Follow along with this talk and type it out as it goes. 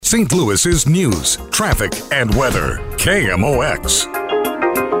St. Louis's news, traffic, and weather. KMOX.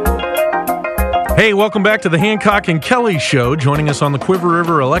 Hey, welcome back to the Hancock and Kelly Show. Joining us on the Quiver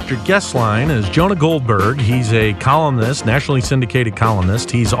River Electric guest line is Jonah Goldberg. He's a columnist, nationally syndicated columnist.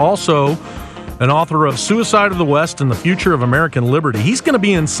 He's also an author of Suicide of the West and the Future of American Liberty. He's going to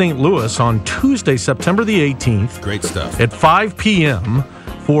be in St. Louis on Tuesday, September the 18th. Great stuff. At 5 p.m.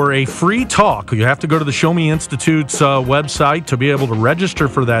 for a free talk. You have to go to the Show Me Institute's website to be able to register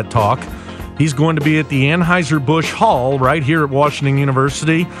for that talk. He's going to be at the Anheuser-Busch Hall right here at Washington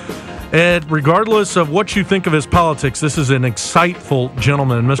University. And regardless of what you think of his politics, this is an insightful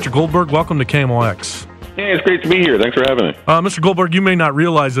gentleman. Mr. Goldberg, welcome to KMOX. Hey, it's great to be here. Thanks for having me. Mr. Goldberg, you may not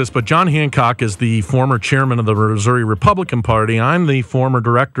realize this, but John Hancock is the former chairman of the Missouri Republican Party. I'm the former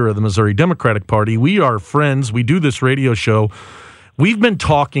director of the Missouri Democratic Party. We are friends. We do this radio show. We've been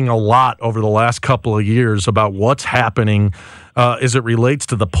talking a lot over the last couple of years about what's happening as it relates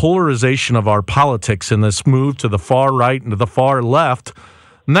to the polarization of our politics and this move to the far right and to the far left.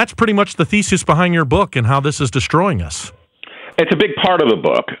 And that's pretty much the thesis behind your book and how this is destroying us. It's a big part of the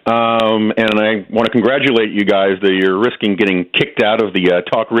book, and I want to congratulate you guys that you're risking getting kicked out of the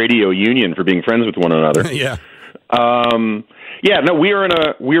talk radio union for being friends with one another. Yeah. No, we're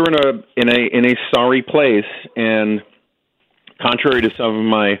in a sorry place, and contrary to some of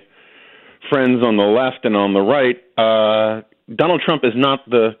my friends on the left and on the right, Donald Trump is not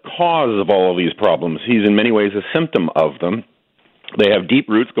the cause of all of these problems. He's in many ways a symptom of them. They have deep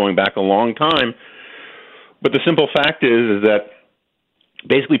roots going back a long time. But the simple fact is that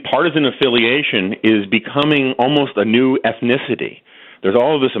basically partisan affiliation is becoming almost a new ethnicity. There's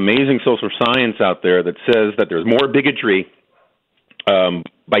all of this amazing social science out there that says that there's more bigotry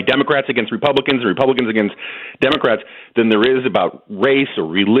by Democrats against Republicans and Republicans against Democrats than there is about race or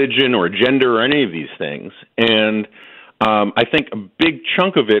religion or gender or any of these things. And I think a big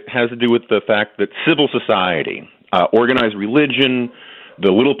chunk of it has to do with the fact that civil society, organized religion,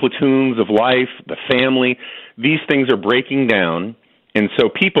 the little platoons of life, the family, these things are breaking down. And so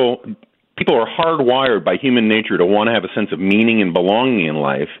people are hardwired by human nature to want to have a sense of meaning and belonging in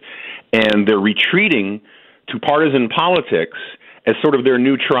life. And they're retreating to partisan politics as sort of their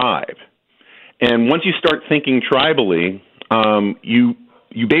new tribe. And once you start thinking tribally, you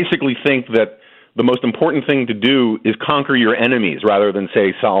basically think that the most important thing to do is conquer your enemies rather than,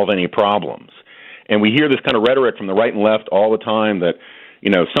 say, solve any problems. And we hear this kind of rhetoric from the right and left all the time that,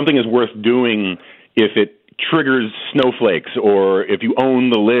 something is worth doing if it triggers snowflakes or if you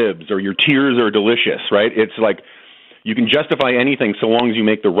own the libs or your tears are delicious, right? It's like you can justify anything so long as you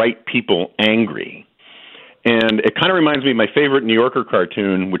make the right people angry. And it kind of reminds me of my favorite New Yorker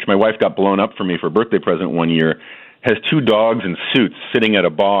cartoon, which my wife got blown up for me for a birthday present one year, has two dogs in suits sitting at a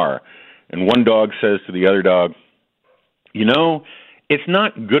bar. And one dog says to the other dog, it's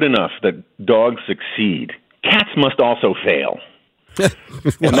not good enough that dogs succeed. Cats must also fail.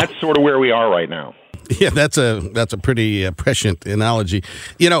 And that's sort of where we are right now. Yeah, that's a pretty prescient analogy.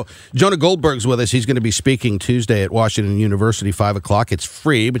 Jonah Goldberg's with us. He's going to be speaking Tuesday at Washington University, 5 o'clock. It's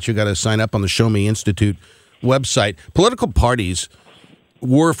free, but you got to sign up on the Show Me Institute website. Political parties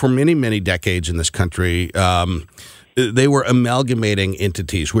were, for many, many decades in this country, they were amalgamating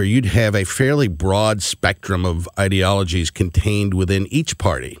entities where you'd have a fairly broad spectrum of ideologies contained within each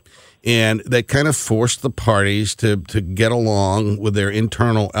party. And that kind of forced the parties to get along with their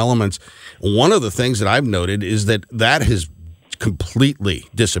internal elements. One of the things that I've noted is that has completely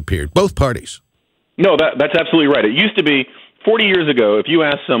disappeared, both parties. No, that's absolutely right. It used to be 40 years ago, if you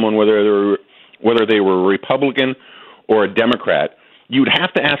asked someone whether they were a Republican or a Democrat, you'd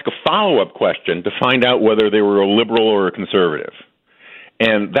have to ask a follow-up question to find out whether they were a liberal or a conservative.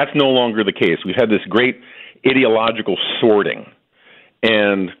 And that's no longer the case. We've had this great ideological sorting.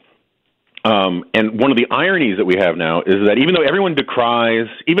 And one of the ironies that we have now is that even though everyone decries,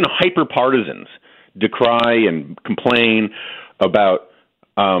 even hyper-partisans decry and complain about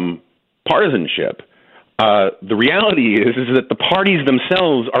partisanship, the reality is that the parties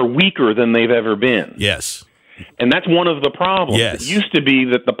themselves are weaker than they've ever been. Yes. And that's one of the problems. Yes. It used to be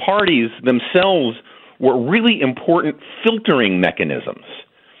that the parties themselves were really important filtering mechanisms,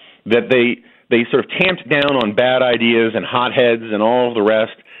 that they sort of tamped down on bad ideas and hotheads and all of the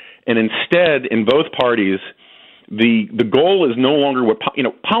rest. And instead, in both parties, the goal is no longer what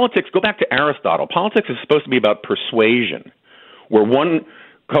politics. Go back to Aristotle. Politics is supposed to be about persuasion, where where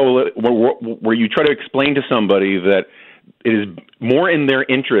you try to explain to somebody that it is more in their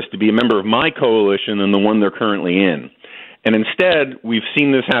interest to be a member of my coalition than the one they're currently in. And instead, we've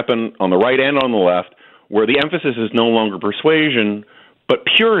seen this happen on the right and on the left, where the emphasis is no longer persuasion, but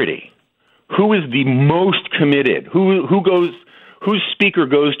purity. Who is the most committed? Who whose speaker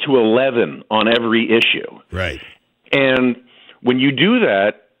goes to 11 on every issue. Right. And when you do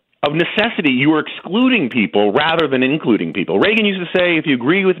that, of necessity, you are excluding people rather than including people. Reagan used to say, if you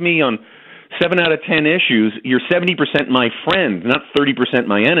agree with me on 7 out of 10 issues, you're 70% my friend, not 30%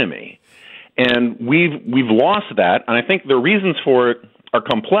 my enemy. And we've lost that, and I think the reasons for it are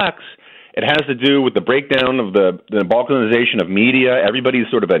complex. It has to do with the breakdown of the balkanization of media. Everybody's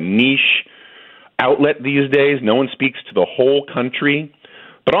sort of a niche outlet these days. No one speaks to the whole country.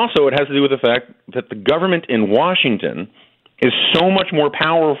 But also it has to do with the fact that the government in Washington is so much more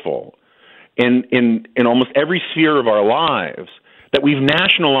powerful in almost every sphere of our lives that we've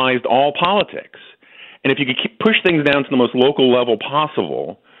nationalized all politics. And if you could push things down to the most local level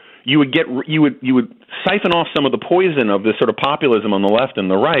possible, you would siphon off some of the poison of this sort of populism on the left and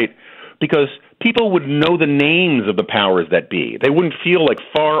the right, because people would know the names of the powers that be. They wouldn't feel like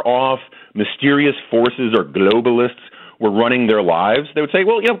far off mysterious forces or globalists were running their lives. They would say,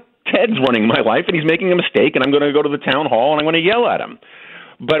 well, Ted's running my life and he's making a mistake and I'm going to go to the town hall and I'm going to yell at him.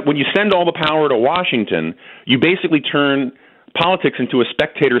 But when you send all the power to Washington, you basically turn politics into a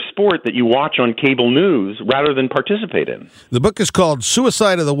spectator sport that you watch on cable news rather than participate in. The book is called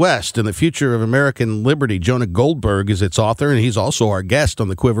Suicide of the West and the Future of American Liberty. Jonah Goldberg is its author, and he's also our guest on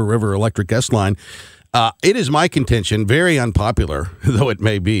the Quiver River Electric Guest Line. It is my contention, very unpopular though it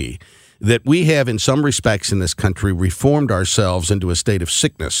may be, that we have, in some respects in this country, reformed ourselves into a state of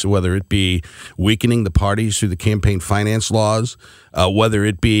sickness, whether it be weakening the parties through the campaign finance laws, whether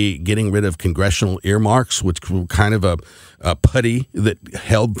it be getting rid of congressional earmarks, which were kind of a putty that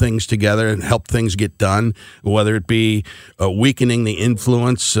held things together and helped things get done, whether it be weakening the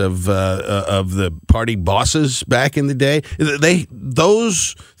influence of the party bosses back in the day.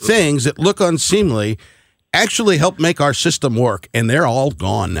 Those things that look unseemly actually help make our system work, and they're all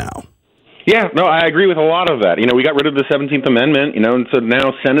gone now. Yeah, no, I agree with a lot of that. We got rid of the 17th Amendment, and so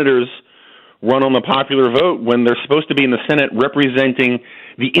now senators run on the popular vote when they're supposed to be in the Senate representing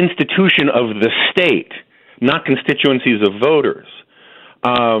the institution of the state, not constituencies of voters.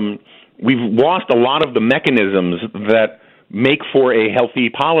 We've lost a lot of the mechanisms that make for a healthy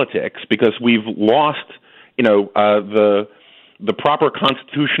politics because we've lost, the proper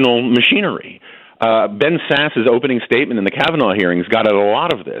constitutional machinery. Ben Sass's opening statement in the Kavanaugh hearings got at a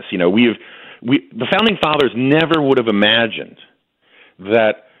lot of this. The Founding Fathers never would have imagined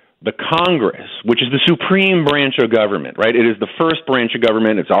that the Congress, which is the supreme branch of government, right? It is the first branch of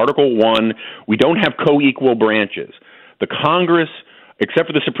government. It's Article 1. We don't have co-equal branches. The Congress, except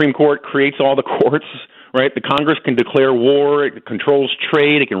for the Supreme Court, creates all the courts, right? The Congress can declare war. It controls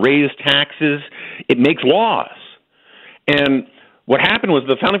trade. It can raise taxes. It makes laws. And what happened was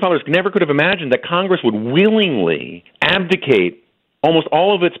the Founding Fathers never could have imagined that Congress would willingly abdicate almost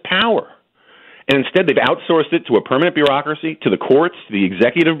all of its power. And instead, they've outsourced it to a permanent bureaucracy, to the courts, to the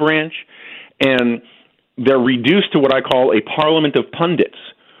executive branch, and they're reduced to what I call a parliament of pundits,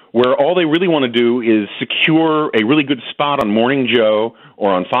 where all they really want to do is secure a really good spot on Morning Joe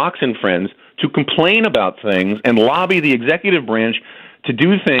or on Fox and Friends to complain about things and lobby the executive branch to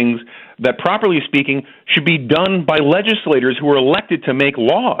do things that, properly speaking, should be done by legislators who are elected to make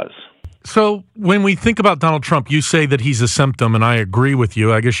laws. So when we think about Donald Trump, you say that he's a symptom, and I agree with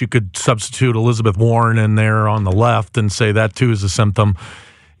you. I guess you could substitute Elizabeth Warren in there on the left and say that too is a symptom.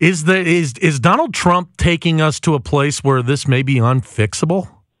 Is Donald Trump taking us to a place where this may be unfixable?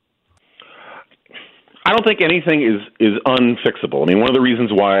 I don't think anything is unfixable. I mean, one of the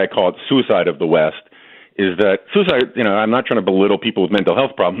reasons why I call it suicide of the West is that suicide, I'm not trying to belittle people with mental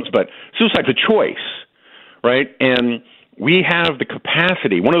health problems, but suicide's a choice, right? And we have the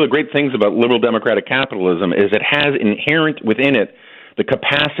capacity. One of the great things about liberal democratic capitalism is it has inherent within it the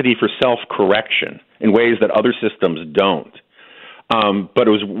capacity for self-correction in ways that other systems don't. But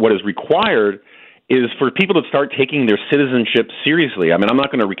what is required is for people to start taking their citizenship seriously. I mean, I'm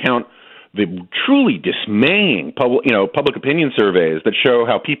not going to recount the truly dismaying public opinion surveys that show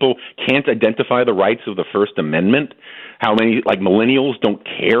how people can't identify the rights of the First Amendment, how many millennials don't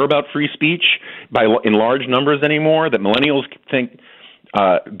care about free speech in large numbers anymore, that millennials think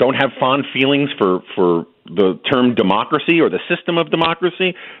don't have fond feelings for the term democracy or the system of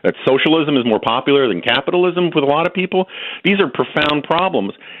democracy, that socialism is more popular than capitalism with a lot of people. These are profound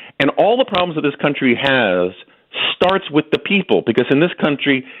problems. And all the problems that this country has starts with the people, because in this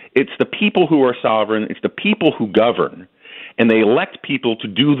country, it's the people who are sovereign, it's the people who govern, and they elect people to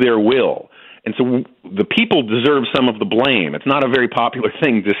do their will. And so the people deserve some of the blame. It's not a very popular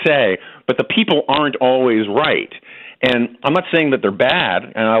thing to say, but the people aren't always right. And I'm not saying that they're bad,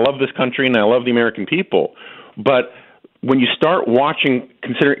 and I love this country and I love the American people, but when you start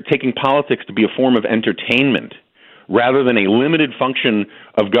taking politics to be a form of entertainment rather than a limited function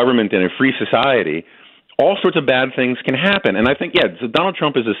of government in a free society, all sorts of bad things can happen. And I think, so Donald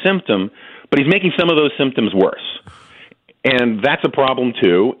Trump is a symptom, but he's making some of those symptoms worse. And that's a problem,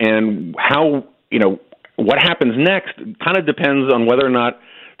 too. And how, what happens next kind of depends on whether or not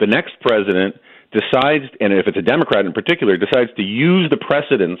the next president decides, and if it's a Democrat in particular, decides to use the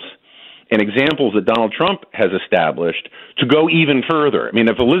precedents and examples that Donald Trump has established to go even further. I mean,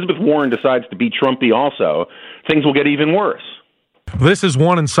 if Elizabeth Warren decides to be Trumpy also, things will get even worse. This is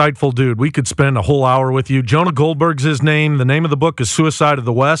one insightful dude. We could spend a whole hour with you. Jonah Goldberg's his name. The name of the book is Suicide of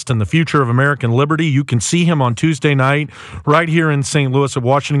the West and the Future of American Liberty. You can see him on Tuesday night right here in St. Louis at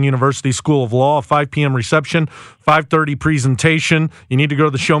Washington University School of Law, 5 p.m. reception, 5:30 presentation. You need to go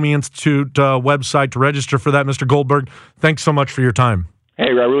to the Show Me Institute website to register for that. Mr. Goldberg, thanks so much for your time. Hey,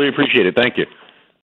 I really appreciate it. Thank you.